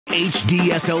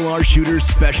HD SLR Shooters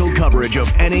special coverage of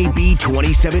NAB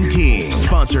 2017.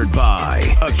 Sponsored by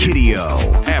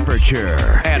Akidio,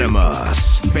 Aperture,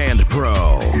 Adamus, Band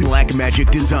Pro, Blackmagic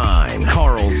Design,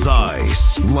 Carl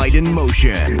Zeiss, Light in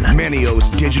Motion,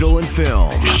 Manios Digital and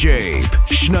Film, Shape,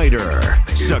 Schneider,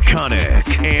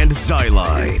 Sakonic, and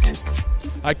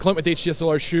Xylite. Hi, Clint with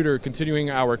HDSLR Shooter, continuing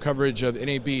our coverage of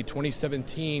NAB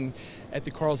 2017 at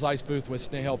the Carl Zeiss booth with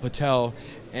Snehal Patel.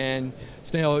 And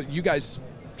Snehal, you guys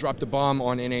dropped a bomb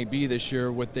on NAB this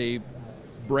year with a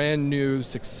brand new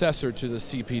successor to the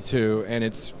CP2, and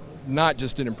it's not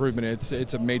just an improvement,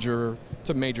 it's a major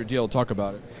deal. Talk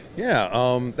about it.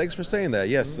 Yeah, thanks for saying that.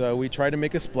 Yes, we tried to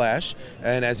make a splash,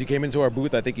 and as you came into our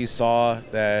booth, I think you saw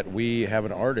that we have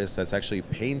an artist that's actually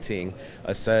painting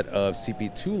a set of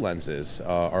CP2 lenses,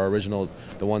 our original,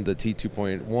 the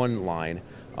T2.1 line,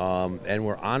 and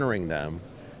we're honoring them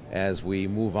as we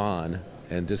move on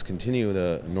and discontinue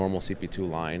the normal CP2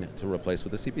 line to replace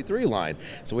with the CP3 line.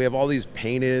 So we have all these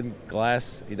painted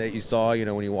glass that you saw,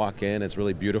 when you walk in. It's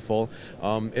really beautiful.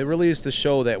 It really is to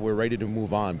show that we're ready to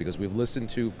move on because we've listened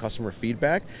to customer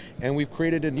feedback and we've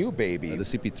created a new baby, the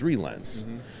CP3 lens.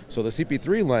 So the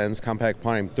CP3 lens, Compact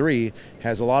Prime 3,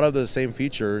 has a lot of the same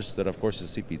features that, of course,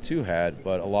 the CP2 had,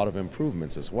 but a lot of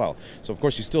improvements as well. So, of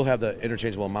course, you still have the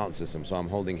interchangeable mount system. So I'm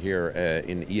holding here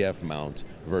an EF mount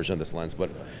version of this lens, but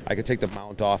I could take the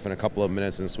mount off in a couple of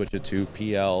minutes and switch it to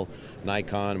PL,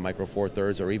 Nikon, Micro Four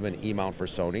Thirds, or even E-mount for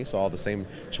Sony. So all the same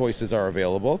choices are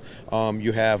available.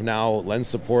 You have now lens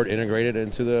support integrated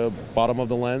into the bottom of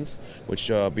the lens,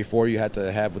 which before you had to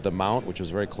have with the mount, which was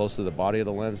very close to the body of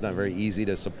the lens, not very easy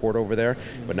to support over there,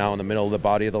 but now in the middle of the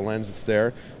body of the lens it's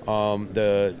there.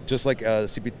 Just like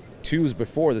CP2s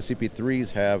before, the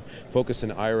CP3s have focus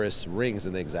and iris rings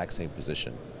in the exact same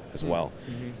position as well.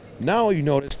 Now you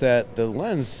notice that the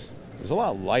lens is a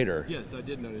lot lighter. Yes, I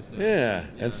did notice that. Yeah,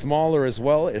 and smaller as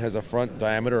well. It has a front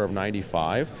diameter of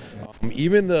 95.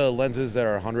 Even the lenses that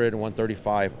are 100 and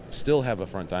 135 still have a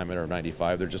front diameter of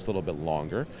 95. They're just a little bit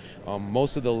longer.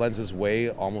 Most of the lenses weigh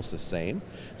almost the same,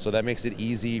 so that makes it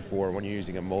easy for when you're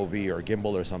using a Movi or a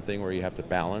gimbal or something where you have to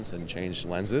balance and change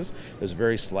lenses. There's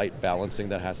very slight balancing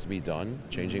that has to be done,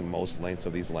 changing most lengths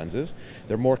of these lenses.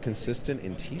 They're more consistent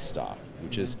in T-stop,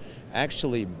 which is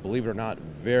actually, believe it or not,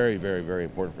 very, very, very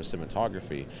important for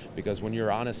cinematography, because when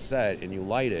you're on a set and you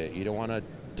light it, you don't want to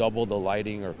double the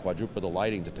lighting or quadruple the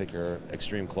lighting to take your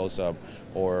extreme close-up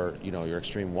or your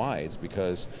extreme wides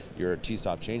because your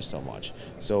T-stop changed so much.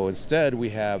 So instead we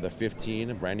have the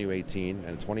 15, a brand new 18,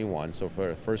 and 21. So for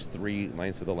the first three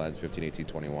lengths of the lens, 15, 18,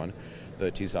 21,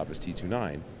 the T-stop is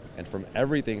T29. And from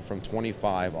everything from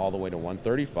 25 all the way to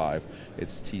 135,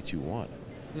 it's T21.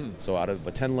 So out of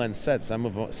a 10 lens set, 7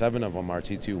 of them are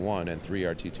T21 and 3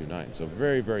 are T29. So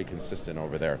very, very consistent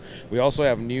over there. We also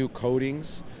have new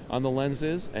coatings on the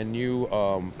lenses and new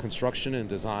construction and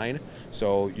design.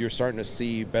 So you're starting to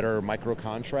see better micro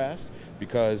contrast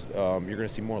because you're going to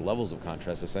see more levels of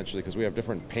contrast essentially because we have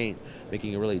different paint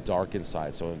making it really dark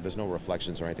inside. So there's no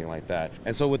reflections or anything like that.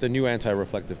 And so with the new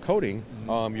anti-reflective coating,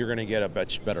 you're going to get a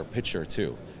much better picture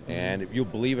too. And if you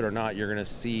believe it or not, you're going to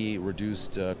see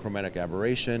reduced chromatic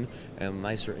aberration and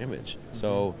nicer image.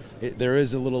 So there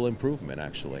is a little improvement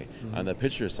actually on the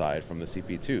picture side from the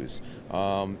CP2s.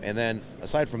 And then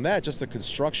aside from that, just the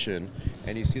construction,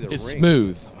 and you see the rings. It's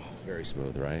smooth. Oh, very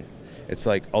smooth, right? It's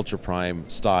like ultra prime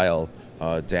style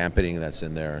dampening that's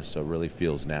in there, so it really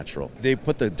feels natural. They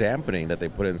put the dampening that they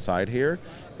put inside here.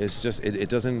 It's just it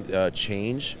doesn't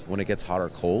change when it gets hot or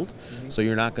cold, so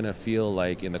you're not going to feel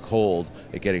like in the cold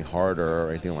it getting harder or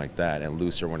anything like that, and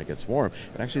looser when it gets warm.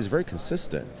 It actually is very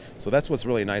consistent. So that's what's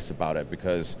really nice about it,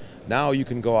 because now you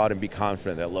can go out and be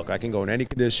confident that, look, I can go in any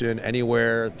condition,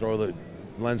 anywhere, throw the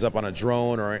lens up on a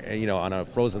drone or on a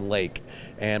frozen lake,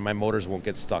 and my motors won't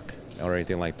get stuck or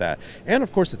anything like that. And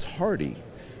of course it's hardy.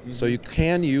 So you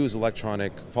can use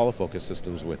electronic follow focus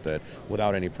systems with it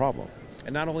without any problem.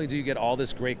 And not only do you get all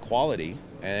this great quality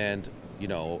and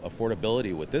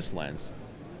affordability with this lens,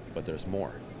 but there's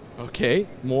more. Okay,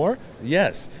 more?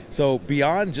 Yes. So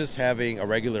beyond just having a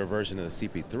regular version of the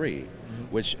CP3,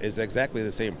 which is exactly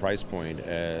the same price point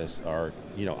as our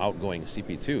outgoing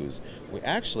CP2s, we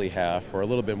actually have, for a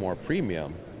little bit more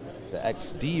premium, the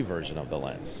XD version of the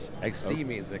lens. XD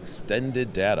means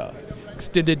extended data.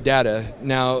 Extended data.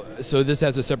 Now, so this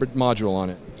has a separate module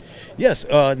on it. Yes,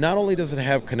 not only does it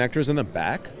have connectors in the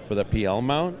back for the PL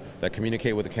mount that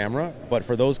communicate with the camera, but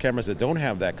for those cameras that don't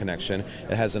have that connection,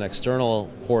 it has an external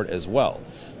port as well,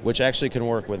 which actually can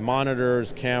work with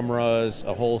monitors, cameras,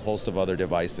 a whole host of other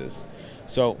devices.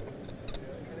 So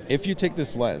if you take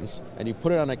this lens and you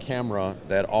put it on a camera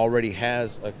that already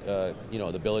has the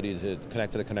ability to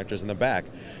connect to the connectors in the back,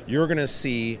 you're going to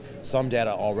see some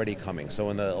data already coming. So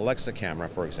in the Alexa camera,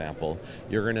 for example,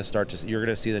 you're going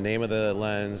to see the name of the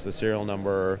lens, the serial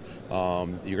number,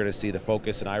 you're going to see the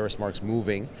focus and iris marks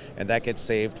moving, and that gets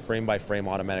saved frame by frame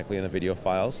automatically in the video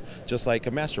files, just like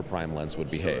a master prime lens would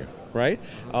behave. Right?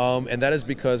 And that is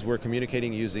because we're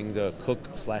communicating using the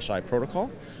Cook/I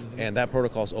protocol, and that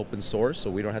protocol is open source,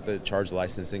 so we don't have to charge the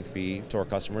licensing fee to our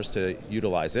customers to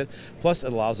utilize it. Plus,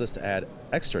 it allows us to add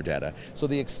extra data. So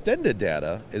the extended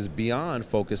data is beyond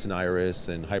focus and iris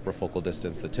and hyperfocal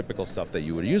distance, the typical stuff that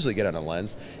you would usually get on a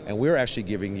lens, and we're actually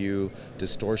giving you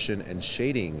distortion and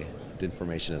shading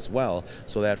information as well,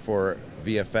 so that for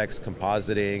VFX,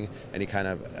 compositing, any kind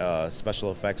of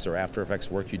special effects or After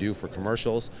Effects work you do for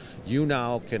commercials, you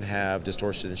now can have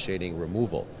distortion and shading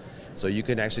removal. So you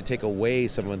can actually take away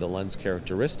some of the lens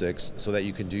characteristics so that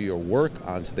you can do your work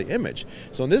onto the image.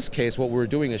 So in this case, what we're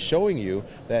doing is showing you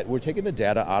that we're taking the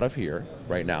data out of here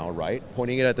right now, right?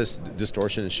 Pointing it at this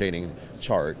distortion and shading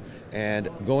chart and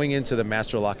going into the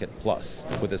Master Locket Plus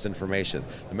with this information.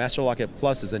 The Master Locket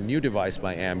Plus is a new device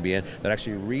by Ambient that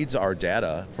actually reads our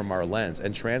data from our lens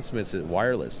and transmits it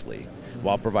wirelessly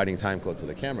while providing timecode to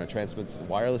the camera, transmits it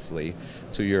wirelessly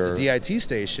to your DIT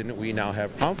station. We now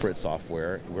have Pomfret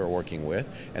software we're working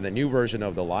with, and the new version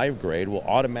of the Live Grade will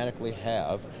automatically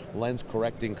have lens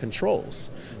correcting controls.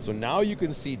 So now you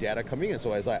can see data coming in.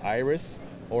 So as I iris,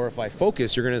 or if I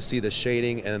focus, you're going to see the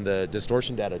shading and the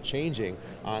distortion data changing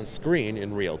on screen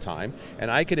in real time.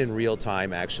 And I can in real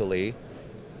time actually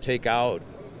take out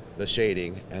the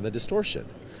shading and the distortion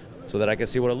so that I can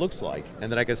see what it looks like.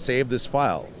 And then I can save this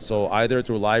file. So either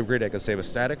through LiveGrid, I can save a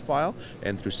static file,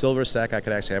 and through SilverStack, I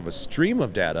could actually have a stream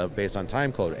of data based on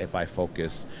timecode if I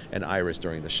focus and iris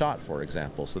during the shot, for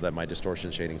example, so that my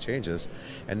distortion shading changes.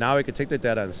 And now I can take the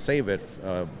data and save it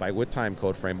with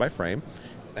timecode frame by frame.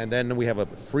 And then we have a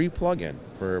free plugin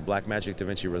for Blackmagic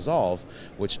DaVinci Resolve,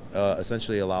 which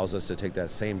essentially allows us to take that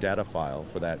same data file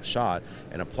for that shot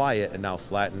and apply it and now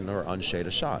flatten or unshade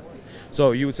a shot.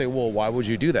 So you would say, well, why would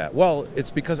you do that? Well,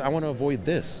 it's because I want to avoid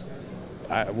this.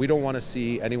 We don't want to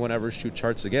see anyone ever shoot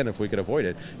charts again if we could avoid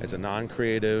it. It's a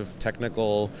non-creative,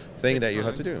 technical thing that you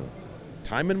have to do.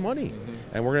 Time and money.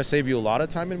 And we're going to save you a lot of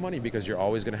time and money because you're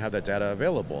always going to have that data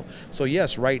available. So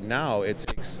yes, right now it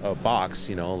takes a box,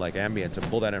 like Ambient, to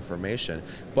pull that information,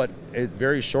 but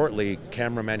very shortly,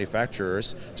 camera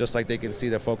manufacturers, just like they can see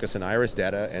the focus and iris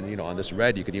data, and on this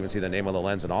red you can even see the name of the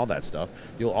lens and all that stuff,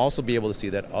 you'll also be able to see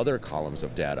that other columns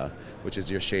of data, which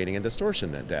is your shading and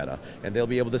distortion data, and they'll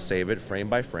be able to save it frame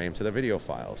by frame to the video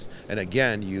files. And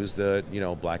again, use the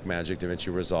Blackmagic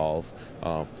DaVinci Resolve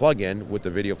plugin with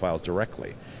the video files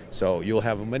directly. So you'll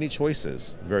have many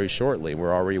choices very shortly.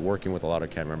 We're already working with a lot of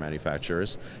camera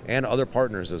manufacturers and other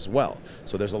partners as well.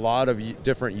 So there's a lot of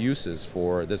different uses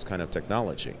for this kind of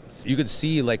technology. You can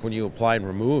see, like when you apply and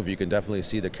remove, you can definitely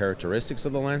see the characteristics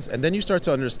of the lens, and then you start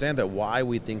to understand that why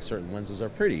we think certain lenses are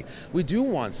pretty. We do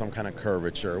want some kind of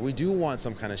curvature. We do want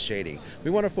some kind of shading. We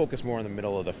want to focus more in the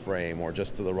middle of the frame, or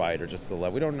just to the right, or just to the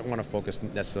left. We don't want to focus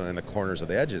necessarily in the corners of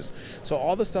the edges. So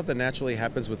all the stuff that naturally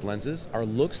happens with lenses are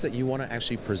looks that you want to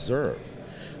actually preserve.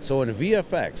 So in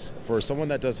VFX, for someone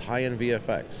that does high-end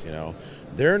VFX,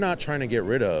 they're not trying to get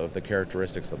rid of the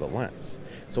characteristics of the lens.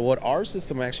 So what our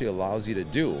system actually allows you to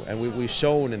do, and we've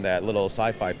shown in that little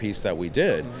sci-fi piece that we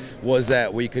did, was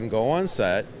that we can go on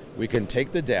set, we can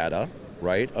take the data,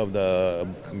 right,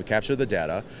 capture the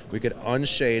data, we could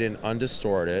unshade and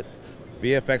undistort it.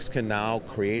 VFX can now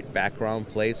create background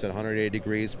plates at 180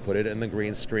 degrees, put it in the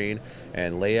green screen,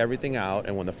 and lay everything out,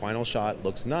 and when the final shot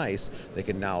looks nice, they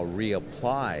can now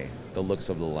reapply the looks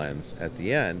of the lens at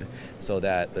the end so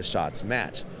that the shots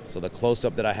match. So the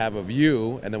close-up that I have of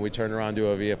you, and then we turn around and do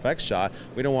a VFX shot,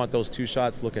 we don't want those two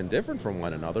shots looking different from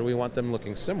one another. We want them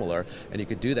looking similar, and you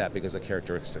could do that because the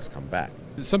characteristics come back.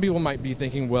 Some people might be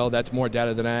thinking, well, that's more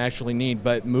data than I actually need,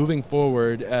 but moving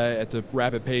forward at the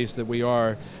rapid pace that we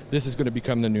are, this is going to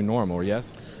become the new normal,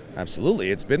 yes?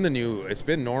 Absolutely. It's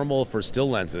been normal for still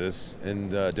lenses in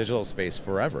the digital space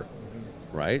forever,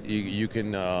 right? You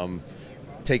can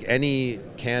take any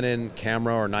Canon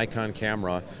camera or Nikon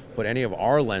camera, put any of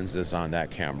our lenses on that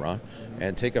camera,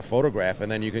 and take a photograph,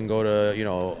 and then you can go to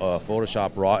a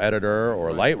Photoshop RAW editor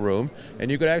or Lightroom, and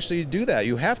you could actually do that.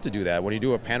 You have to do that when you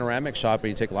do a panoramic shot, but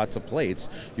you take lots of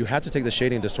plates. You have to take the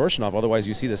shading and distortion off, otherwise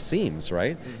you see the seams,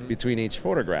 right, between each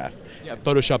photograph. Yeah,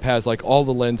 Photoshop has like all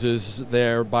the lenses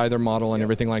there by their model and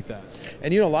everything like that.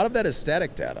 And a lot of that is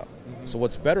static data. So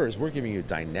what's better is we're giving you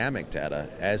dynamic data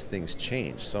as things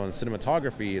change. So in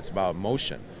cinematography, it's about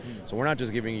motion. So we're not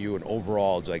just giving you an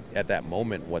overall, like at that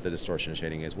moment, what the distortion and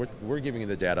shading is. We're giving you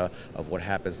the data of what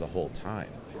happens the whole time.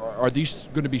 Are these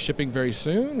going to be shipping very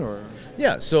soon, or?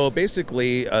 Yeah, so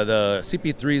basically the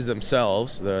CP3s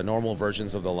themselves, the normal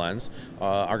versions of the lens,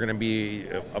 are going to be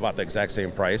about the exact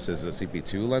same price as the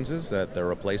CP2 lenses that they're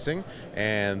replacing,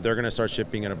 and they're going to start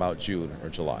shipping in about June or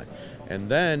July. And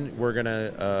then we're going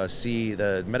to see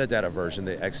the metadata version,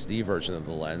 the XD version of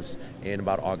the lens, in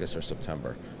about August or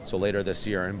September. So later this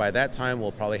year. And by that time,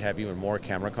 we'll probably have even more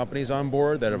camera companies on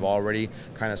board that have already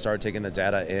kind of started taking the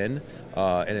data in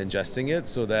and ingesting it,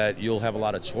 so that you'll have a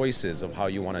lot of choices of how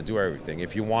you want to do everything.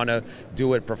 If you want to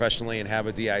do it professionally and have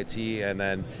a DIT and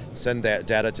then send that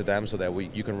data to them so that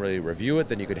you can really review it,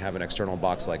 then you could have an external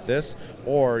box like this,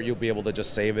 or you'll be able to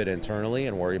just save it internally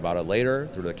and worry about it later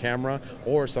through the camera,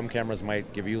 or some cameras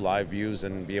might give you live views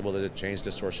and be able to change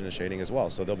distortion and shading as well.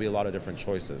 So there'll be a lot of different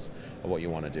choices of what you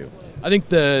want to do. I think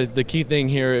the key thing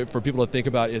here for people to think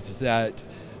about is that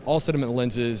all cinema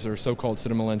lenses, or so-called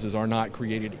cinema lenses, are not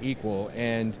created equal,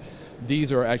 and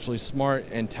these are actually smart,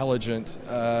 intelligent,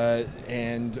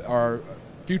 and are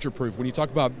future-proof. When you talk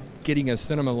about getting a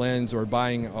cinema lens or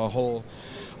buying a whole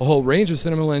range of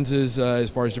cinema lenses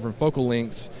as far as different focal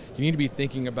lengths, you need to be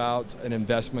thinking about an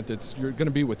investment that's going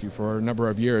to be with you for a number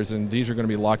of years, and these are going to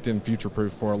be locked in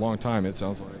future-proof for a long time, it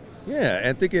sounds like. Yeah,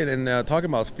 and thinking and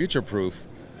talking about future-proof,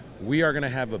 we are going to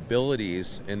have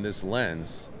abilities in this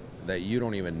lens that you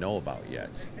don't even know about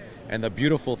yet. And the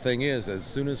beautiful thing is, as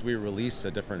soon as we release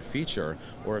a different feature,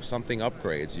 or if something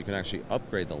upgrades, you can actually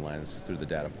upgrade the lens through the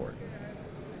data port.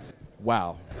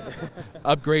 Wow.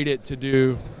 Upgrade it to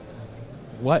do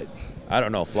what? I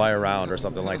don't know, fly around or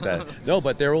something like that. No,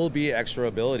 but there will be extra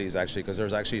abilities actually, because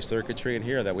there's actually circuitry in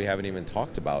here that we haven't even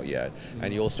talked about yet.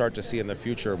 And you'll start to see in the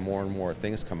future more and more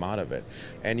things come out of it.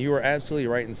 And you are absolutely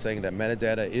right in saying that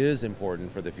metadata is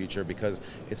important for the future because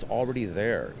it's already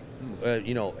there.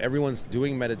 You know, everyone's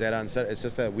doing metadata on set. It's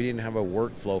just that we didn't have a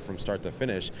workflow from start to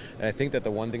finish. And I think that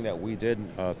the one thing that we did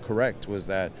correct was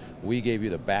that we gave you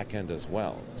the back end as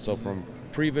well. So from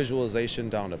pre-visualization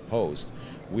down to post,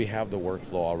 we have the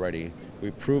workflow already.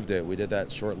 We proved it. We did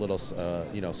that short little,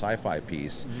 sci-fi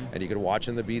piece, and you could watch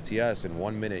in the BTS. In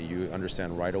 1 minute, you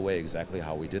understand right away exactly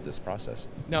how we did this process.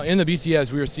 Now, in the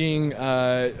BTS, we were seeing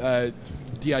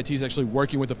DITs actually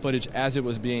working with the footage as it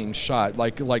was being shot,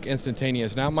 like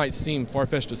instantaneous. Now, it might seem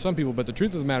far-fetched to some people, but the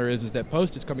truth of the matter is that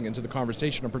post is coming into the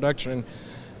conversation of production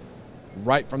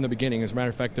right from the beginning. As a matter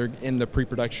of fact, they're in the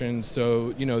pre-production,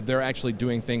 so they're actually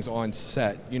doing things on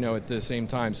set, at the same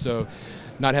time. So,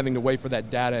 not having to wait for that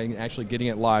data and actually getting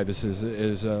it live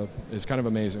is kind of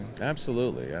amazing.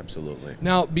 Absolutely, absolutely.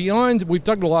 Now, beyond, we've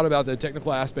talked a lot about the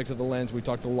technical aspects of the lens. We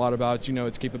talked a lot about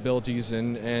its capabilities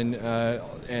and the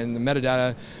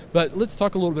metadata, but let's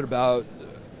talk a little bit about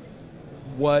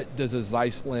what does a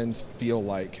Zeiss lens feel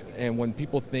like, and when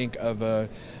people think of a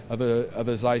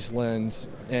Zeiss lens,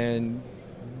 and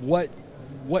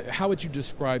how would you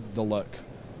describe the look?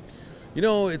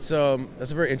 It's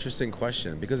that's a very interesting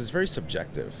question because it's very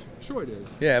subjective. Sure it is.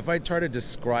 Yeah, if I try to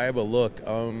describe a look,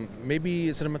 maybe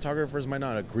cinematographers might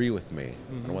not agree with me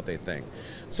on what they think.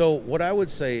 So what I would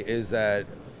say is that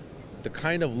the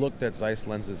kind of look that Zeiss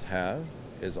lenses have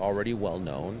is already well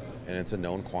known, and it's a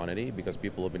known quantity because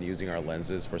people have been using our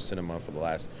lenses for cinema for the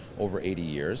last over 80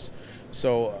 years.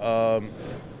 So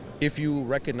if you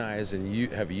recognize and you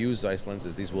have used Zeiss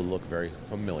lenses, these will look very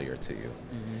familiar to you.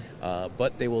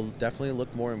 But they will definitely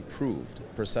look more improved.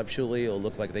 Perceptually, it'll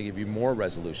look like they give you more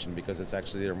resolution because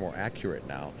they're more accurate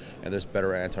now, and there's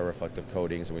better anti-reflective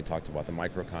coatings, and we talked about the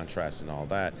micro contrast and all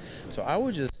that. So I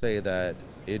would just say that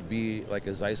it'd be like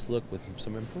a Zeiss look with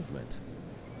some improvement.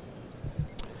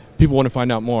 People want to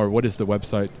find out more. What is the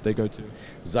website that they go to?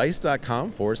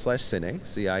 Zeiss.com/cine,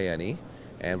 C-I-N-E.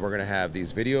 And we're going to have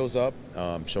these videos up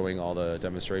showing all the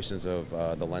demonstrations of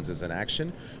the lenses in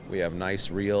action. We have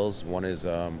nice reels. One is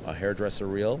a hairdresser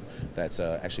reel that's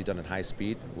actually done in high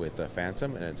speed with the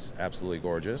Phantom, and it's absolutely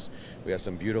gorgeous. We have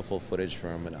some beautiful footage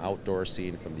from an outdoor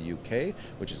scene from the UK,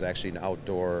 which is actually an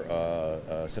outdoor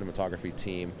cinematography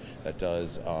team that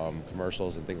does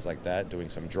commercials and things like that, doing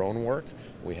some drone work.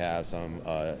 We have some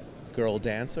girl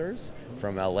dancers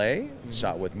from LA,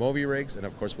 shot with movie rigs, and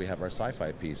of course we have our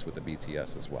sci-fi piece with the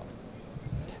BTS as well.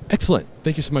 Excellent.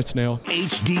 Thank you so much, Snehal.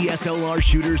 HD SLR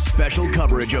Shooters special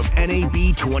coverage of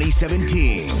NAB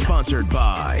 2017. Sponsored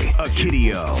by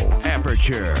Akidio,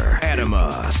 Aperture,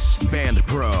 Adamus, Band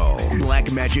Pro,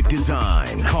 Blackmagic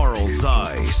Design, Carl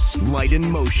Zeiss, Light and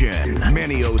Motion,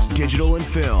 Manios Digital and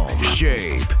Film,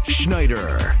 Shape,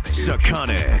 Schneider,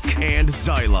 Sakonic, and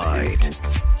Xylite.